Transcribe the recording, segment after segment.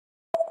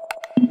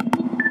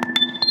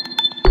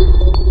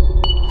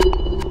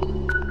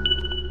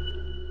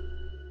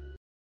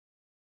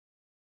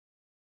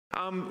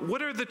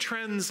What are the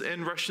trends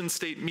in Russian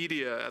state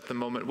media at the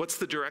moment? What's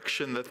the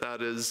direction that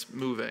that is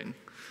moving?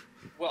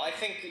 Well, I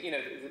think, you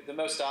know, the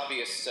most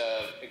obvious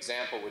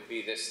example would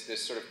be this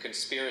sort of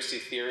conspiracy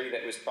theory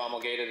that was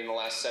promulgated in the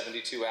last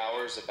 72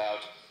 hours about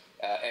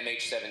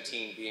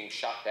MH17 being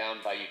shot down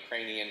by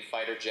Ukrainian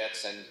fighter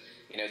jets, and,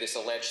 you know, this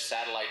alleged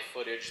satellite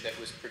footage that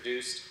was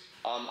produced.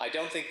 I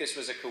don't think this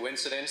was a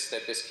coincidence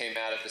that this came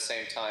out at the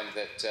same time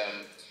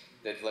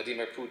that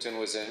Vladimir Putin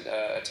was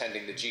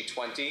attending the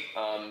G20.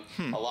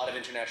 A lot of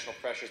international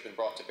pressure has been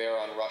brought to bear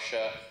on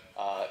Russia.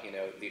 You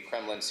know, the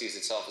Kremlin sees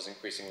itself as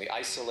increasingly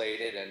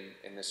isolated and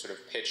in this sort of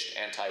pitched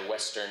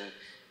anti-Western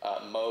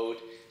mode.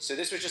 So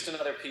this was just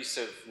another piece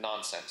of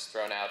nonsense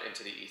thrown out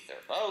into the ether.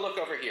 Oh, look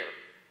over here.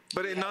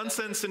 But in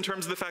nonsense in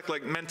terms of the fact,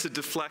 like, meant to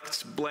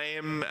deflect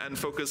blame and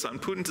focus on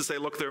Putin, to say,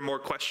 look, there are more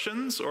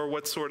questions, or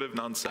what sort of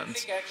nonsense? I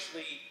think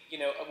actually, you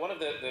know, one of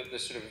the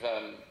sort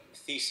of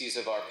theses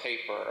of our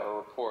paper or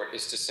report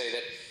is to say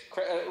that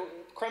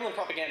Kremlin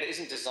propaganda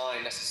isn't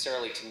designed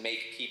necessarily to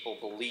make people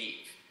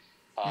believe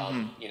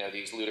you know,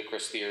 these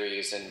ludicrous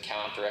theories and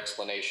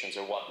counter-explanations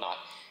or whatnot.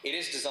 It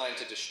is designed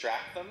to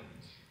distract them.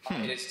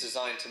 It is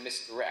designed to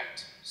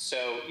misdirect.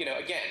 So, you know,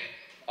 again,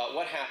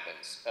 what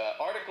happens?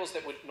 Articles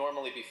that would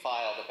normally be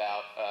filed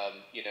about,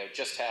 you know,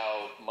 just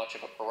how much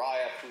of a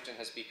pariah Putin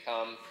has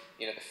become,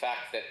 you know, the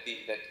fact that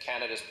that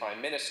Canada's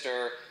prime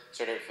minister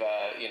sort of,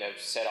 you know,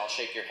 said, "I'll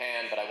shake your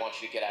hand, but I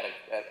want you to get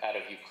out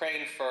of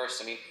Ukraine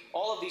first." I mean,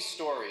 all of these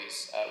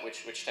stories,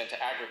 which tend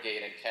to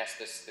aggregate and cast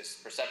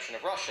this perception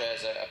of Russia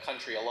as a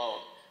country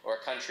alone, or a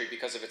country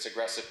because of its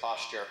aggressive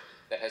posture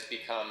that has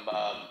become,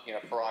 you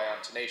know, pariah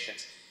unto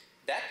nations.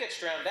 That gets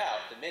drowned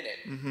out the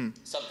minute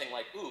something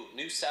like, ooh,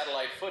 new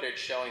satellite footage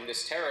showing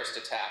this terrorist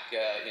attack,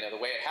 you know, the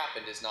way it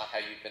happened is not how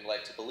you've been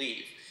led to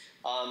believe.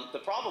 The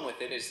problem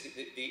with it is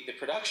the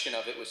production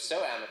of it was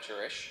so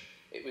amateurish,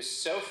 it was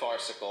so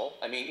farcical.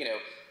 I mean, you know,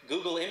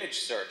 Google image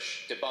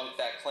search debunked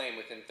that claim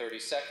within 30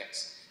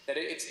 seconds. That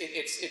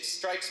it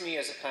strikes me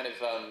as a kind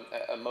of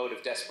a mode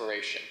of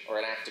desperation, or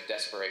an act of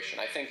desperation.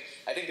 I think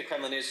the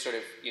Kremlin is sort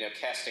of, you know,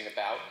 casting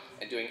about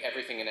and doing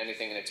everything and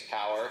anything in its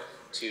power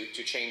to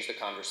change the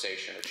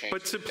conversation or change.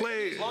 But to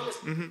play,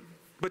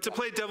 but to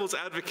play devil's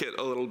advocate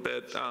a little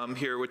bit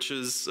here, which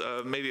is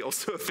maybe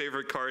also a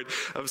favorite card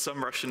of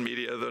some Russian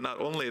media, though not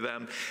only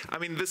them. I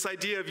mean, this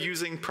idea of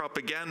using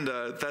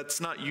propaganda, that's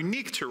not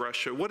unique to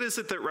Russia. What is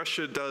it that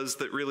Russia does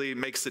that really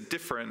makes it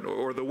different,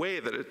 or the way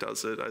that it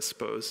does it, I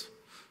suppose?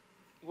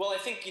 Well, I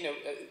think, you know,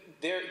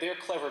 their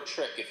clever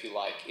trick, if you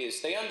like,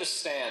 is they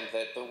understand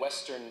that the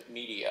Western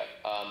media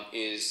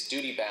is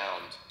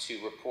duty-bound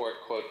to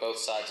report, quote, both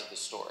sides of the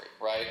story,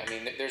 right? I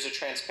mean, there's a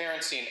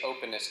transparency and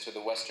openness to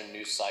the Western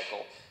news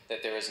cycle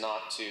that there is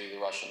not to the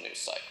Russian news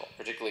cycle,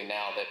 particularly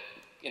now that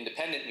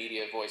independent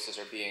media voices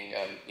are being,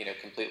 you know,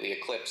 completely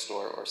eclipsed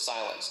or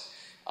silenced.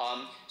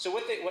 So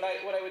what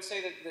I would say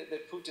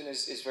that Putin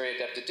is very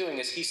adept at doing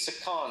is he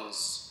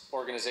seconds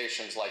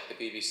organizations like the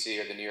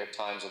BBC or the New York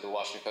Times or the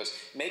Washington Post,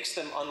 makes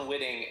them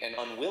unwitting and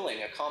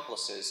unwilling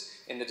accomplices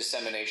in the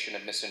dissemination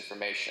of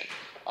misinformation.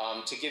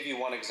 To give you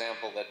one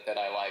example that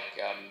I like,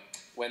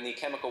 when the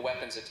chemical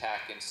weapons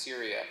attack in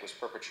Syria was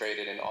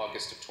perpetrated in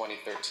August of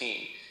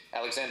 2013,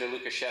 Alexander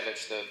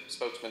Lukashevich, the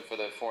spokesman for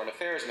the Foreign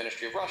Affairs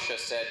Ministry of Russia,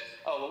 said,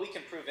 "Oh, well, we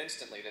can prove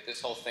instantly that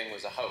this whole thing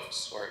was a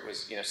hoax, or it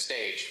was, you know,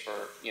 staged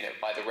for, you know,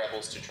 by the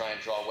rebels to try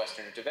and draw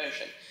Western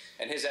intervention."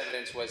 And his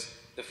evidence was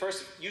the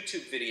first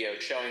YouTube video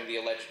showing the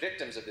alleged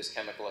victims of this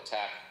chemical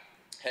attack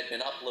had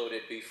been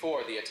uploaded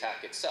before the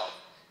attack itself.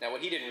 Now,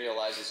 what he didn't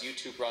realize is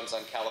YouTube runs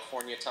on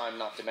California time,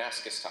 not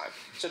Damascus time.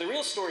 So the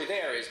real story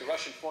there is the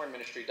Russian Foreign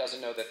Ministry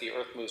doesn't know that the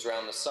Earth moves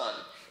around the sun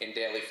in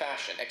daily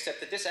fashion, except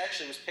that this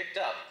actually was picked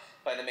up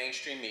by the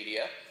mainstream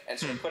media and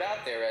sort of put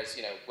out there as,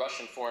 you know,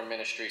 Russian Foreign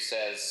Ministry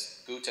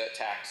says Ghouta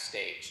attack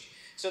staged.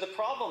 So the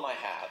problem I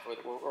have,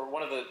 or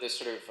one of the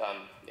sort of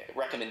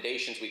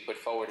recommendations we put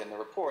forward in the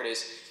report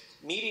is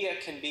media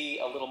can be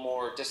a little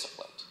more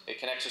disciplined. It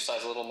can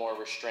exercise a little more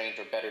restraint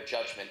or better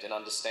judgment in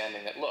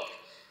understanding that, look,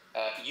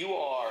 you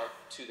are,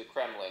 to the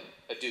Kremlin,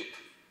 a dupe,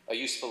 a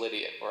useful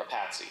idiot, or a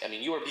patsy. I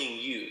mean, you are being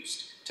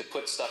used to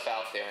put stuff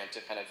out there and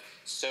to kind of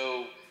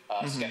sow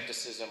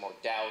skepticism or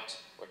doubt,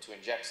 or to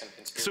inject some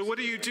conspiracy. So what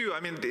do you do? I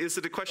mean, is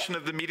it a question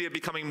of the media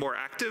becoming more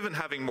active and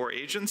having more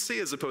agency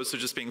as opposed to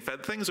just being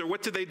fed things? Or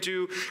what do they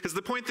do? Because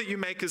the point that you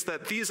make is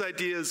that these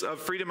ideas of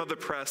freedom of the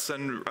press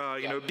and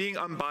you know, being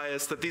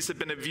unbiased, that these have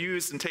been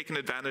abused and taken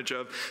advantage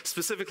of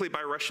specifically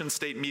by Russian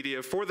state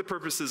media for the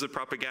purposes of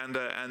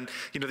propaganda and,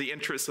 you know, the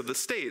interests of the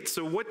state.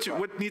 So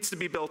what needs to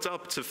be built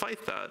up to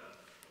fight that?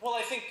 Well,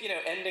 I think, you know,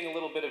 ending a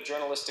little bit of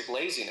journalistic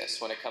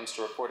laziness when it comes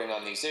to reporting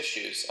on these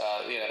issues,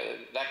 you know,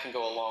 that can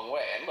go a long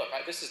way. And look,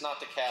 this is not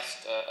to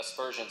cast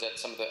aspersions at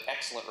some of the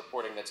excellent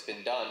reporting that's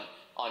been done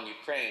on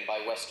Ukraine by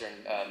Western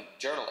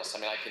journalists. I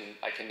mean,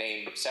 I can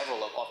name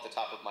several off the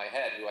top of my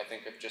head who I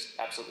think are just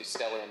absolutely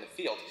stellar in the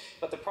field.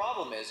 But the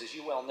problem is, as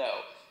you well know,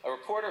 a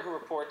reporter who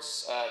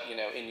reports, you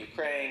know, in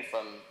Ukraine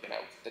from, you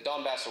know, the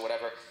Donbass or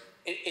whatever,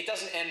 it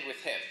doesn't end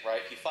with him,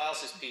 right? He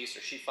files his piece,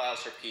 or she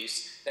files her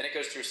piece. Then it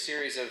goes through a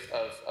series of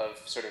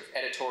sort of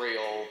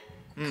editorial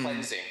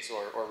cleansings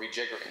or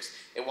rejiggerings.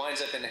 It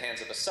winds up in the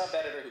hands of a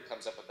sub-editor who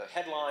comes up with the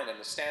headline and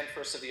the stand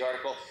first of the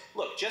article.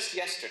 Look, just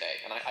yesterday,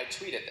 and I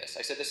tweeted this,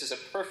 I said this is a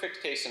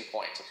perfect case in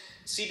point.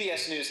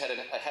 CBS News had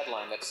a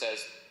headline that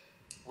says,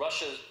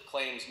 Russia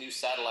claims new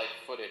satellite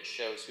footage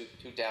shows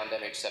who downed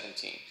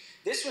MH17.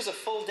 This was a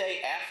full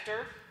day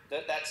after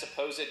that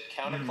supposed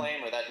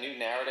counterclaim or that new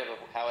narrative of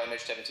how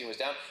MH17 was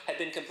down had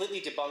been completely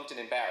debunked and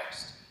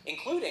embarrassed,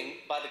 including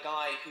by the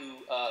guy who,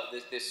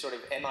 this sort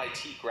of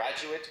MIT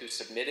graduate who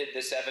submitted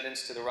this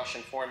evidence to the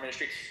Russian Foreign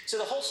Ministry. So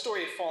the whole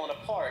story had fallen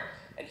apart,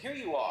 and here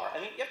you are.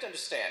 I mean, you have to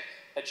understand,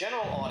 a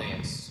general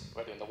audience,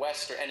 whether in the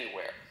West or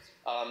anywhere,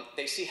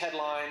 they see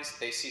headlines,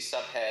 they see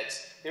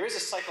subheads. There is a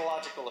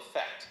psychological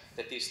effect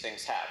that these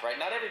things have, right?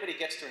 Not everybody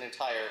gets through an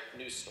entire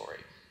news story.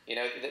 You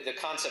know, the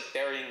concept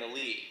burying the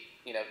lead.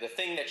 You know, the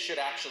thing that should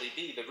actually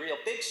be the real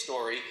big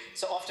story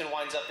so often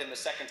winds up in the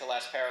second to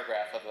last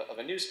paragraph of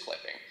a news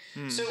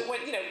clipping. So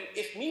when, you know,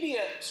 if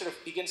media sort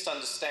of begins to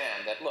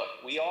understand that, look,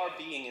 we are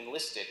being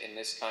enlisted in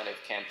this kind of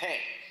campaign,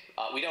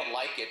 we don't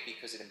like it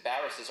because it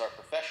embarrasses our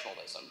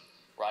professionalism,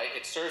 right?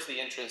 It serves the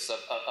interests of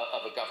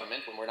a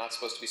government when we're not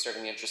supposed to be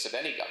serving the interests of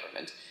any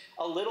government.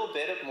 A little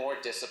bit of more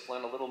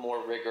discipline, a little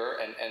more rigor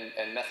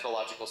and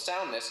methodological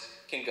soundness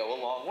can go a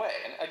long way.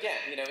 And again,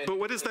 you know. But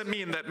what does that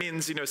mean? That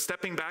means, you know,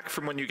 stepping back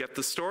from when you get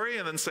the story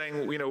and then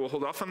saying, you know, we'll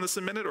hold off on this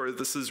a minute, or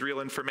this is real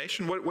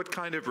information. What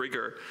kind of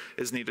rigor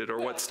is needed, or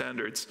what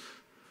standards?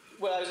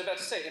 Well, I was about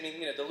to say, I mean,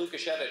 you know, the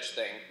Lukashevich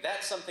thing,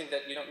 that's something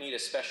that you don't need a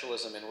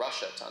specialism in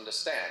Russia to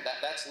understand.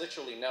 That's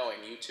literally knowing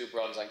YouTube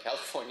runs on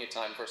California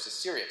time versus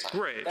Syria time.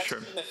 Right, that's sure.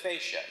 Prima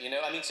facie, you know?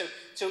 I mean, so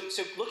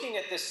looking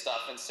at this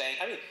stuff and saying,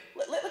 I mean,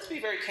 let's be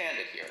very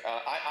candid here.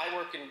 I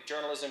work in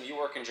journalism, you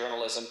work in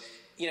journalism.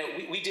 You know,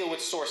 we deal with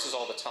sources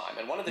all the time.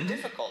 And one of the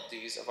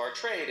difficulties of our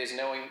trade is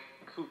knowing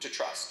who to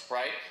trust,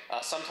 right?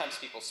 Sometimes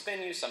people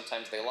spin you,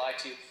 sometimes they lie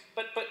to you.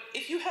 But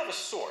if you have a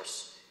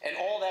source, and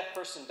all that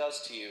person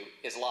does to you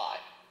is lie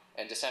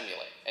and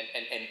dissimulate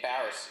and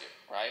embarrass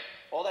you, right?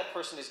 All that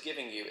person is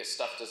giving you is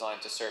stuff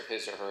designed to serve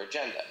his or her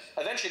agenda.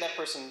 Eventually that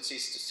person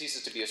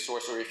ceases to be a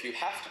source, or if you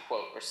have to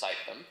quote or cite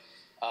them,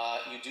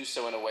 you do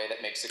so in a way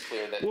that makes it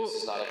clear that this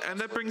is not a... And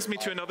that brings me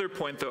to another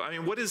point, though. I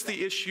mean, what is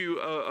the issue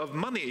of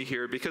money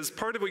here? Because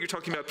part of what you're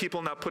talking about,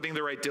 people not putting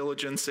the right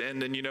diligence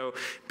in and, you know,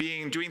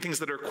 doing things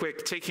that are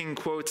quick, taking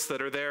quotes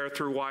that are there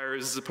through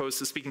wires as opposed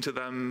to speaking to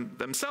them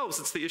themselves.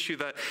 It's the issue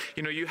that,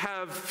 you know, you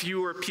have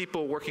fewer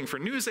people working for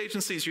news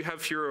agencies, you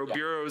have fewer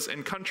bureaus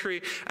in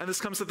country, and this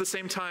comes at the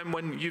same time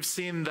when you've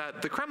seen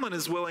that the Kremlin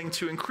is willing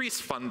to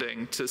increase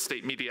funding to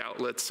state media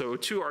outlets, so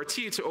to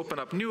RT to open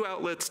up new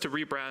outlets, to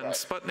rebrand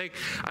Sputnik.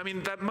 I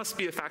mean, that must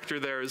be a factor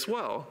there as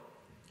well.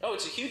 Oh,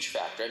 it's a huge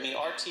factor. I mean,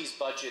 RT's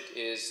budget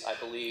is, I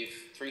believe,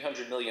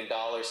 $300 million,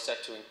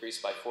 set to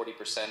increase by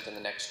 40% in the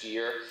next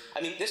year.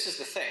 I mean, this is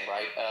the thing,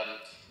 right?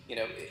 You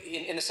know,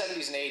 in the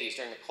 70s and 80s,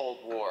 during the Cold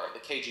War, the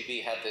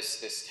KGB had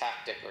this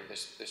tactic, or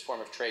this form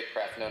of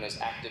tradecraft known as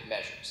active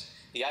measures.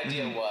 The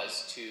idea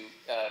was to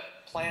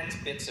plant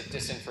bits of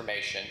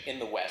disinformation in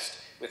the West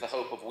with the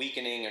hope of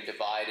weakening or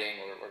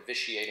dividing or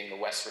vitiating the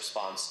West's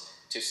response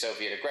to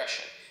Soviet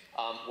aggression.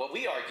 What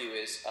we argue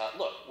is,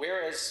 look,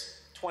 whereas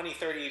 20,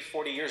 30,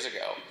 40 years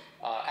ago,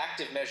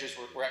 active measures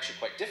were actually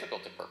quite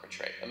difficult to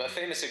perpetrate. A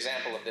famous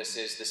example of this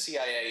is the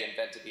CIA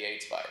invented the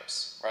AIDS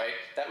virus, right?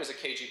 That was a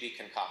KGB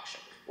concoction.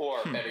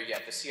 Or better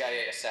yet, the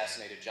CIA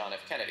assassinated John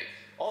F. Kennedy.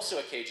 Also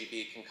a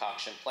KGB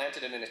concoction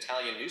planted in an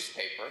Italian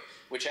newspaper,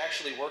 which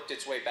actually worked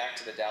its way back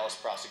to the Dallas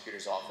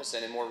prosecutor's office,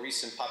 and in more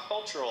recent pop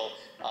cultural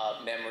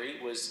memory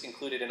was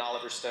included in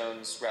Oliver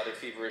Stone's rather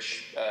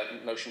feverish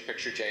motion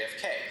picture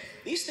JFK.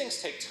 These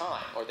things take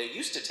time, or they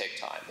used to take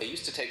time. They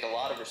used to take a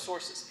lot of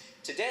resources.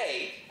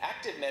 Today,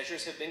 active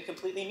measures have been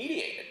completely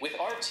mediated. With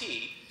RT,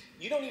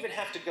 you don't even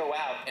have to go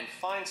out and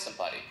find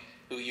somebody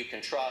who you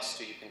can trust,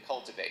 who you can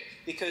cultivate,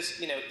 because,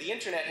 you know, the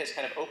internet has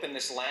kind of opened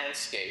this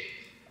landscape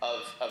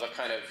of a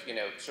kind of, you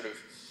know, sort of,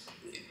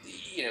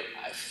 you know,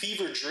 a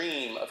fever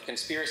dream of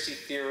conspiracy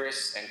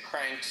theorists and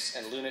cranks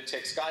and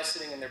lunatics, guys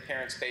sitting in their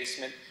parents'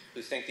 basement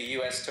who think the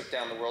U.S. took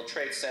down the World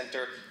Trade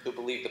Center, who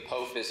believe the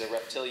Pope is a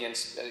reptilian,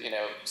 you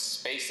know,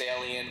 space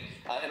alien,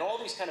 and all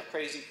these kind of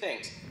crazy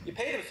things. You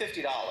pay them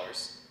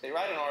 $50, they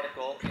write an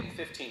article in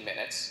 15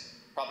 minutes,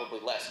 probably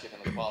less given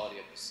the quality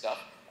of this stuff,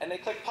 and they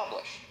click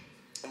publish.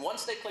 And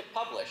once they click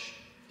publish,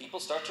 people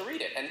start to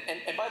read it.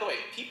 And by the way,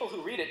 people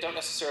who read it don't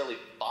necessarily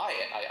buy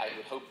it. I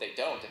would hope they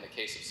don't in the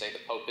case of, say, the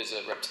Pope is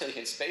a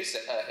reptilian space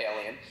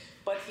alien.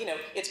 But, you know,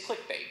 it's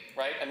clickbait,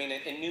 right? I mean,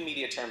 in new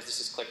media terms, this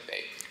is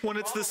clickbait. When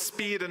it's the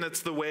speed and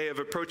it's the way of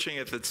approaching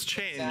it that's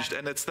changed,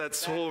 and it's that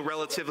whole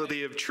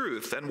relativity of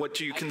truth and what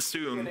do you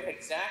consume. An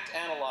exact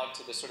analog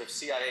to the sort of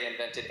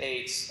CIA-invented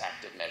AIDS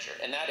active measure,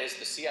 and that is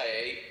the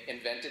CIA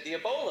invented the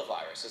Ebola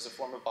virus as a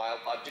form of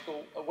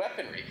biological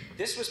weaponry.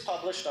 This was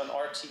published on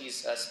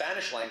RT's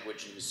Spanish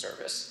language news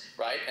service,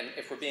 right? And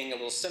if we're being a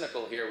little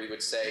cynical here, we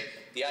would say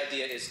the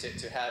idea is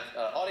to have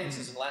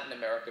audiences in Latin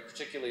America,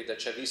 particularly the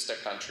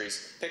Chavista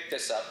countries, pick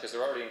this up because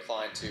they're already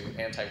inclined to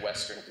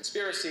anti-Western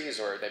conspiracies,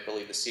 or they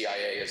believe the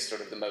CIA is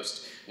sort of the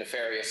most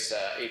nefarious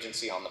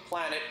agency on the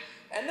planet.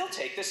 And they'll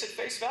take this at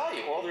face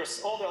value, or they'll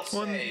say...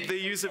 Well, they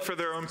use it for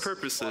their own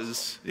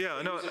purposes.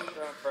 Yeah, no,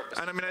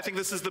 and I mean, I think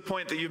this is the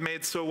point that you've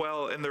made so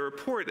well in the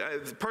report,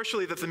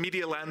 partially that the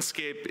media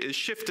landscape is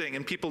shifting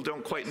and people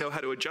don't quite know how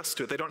to adjust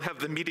to it. They don't have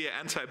the media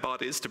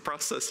antibodies to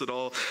process it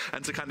all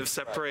and to kind of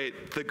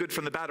separate the good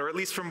from the bad, or at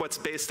least from what's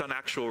based on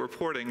actual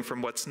reporting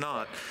from what's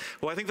not.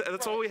 Well, I think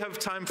that's all we have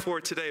time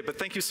for today, but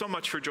thank you so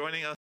much for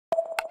joining us.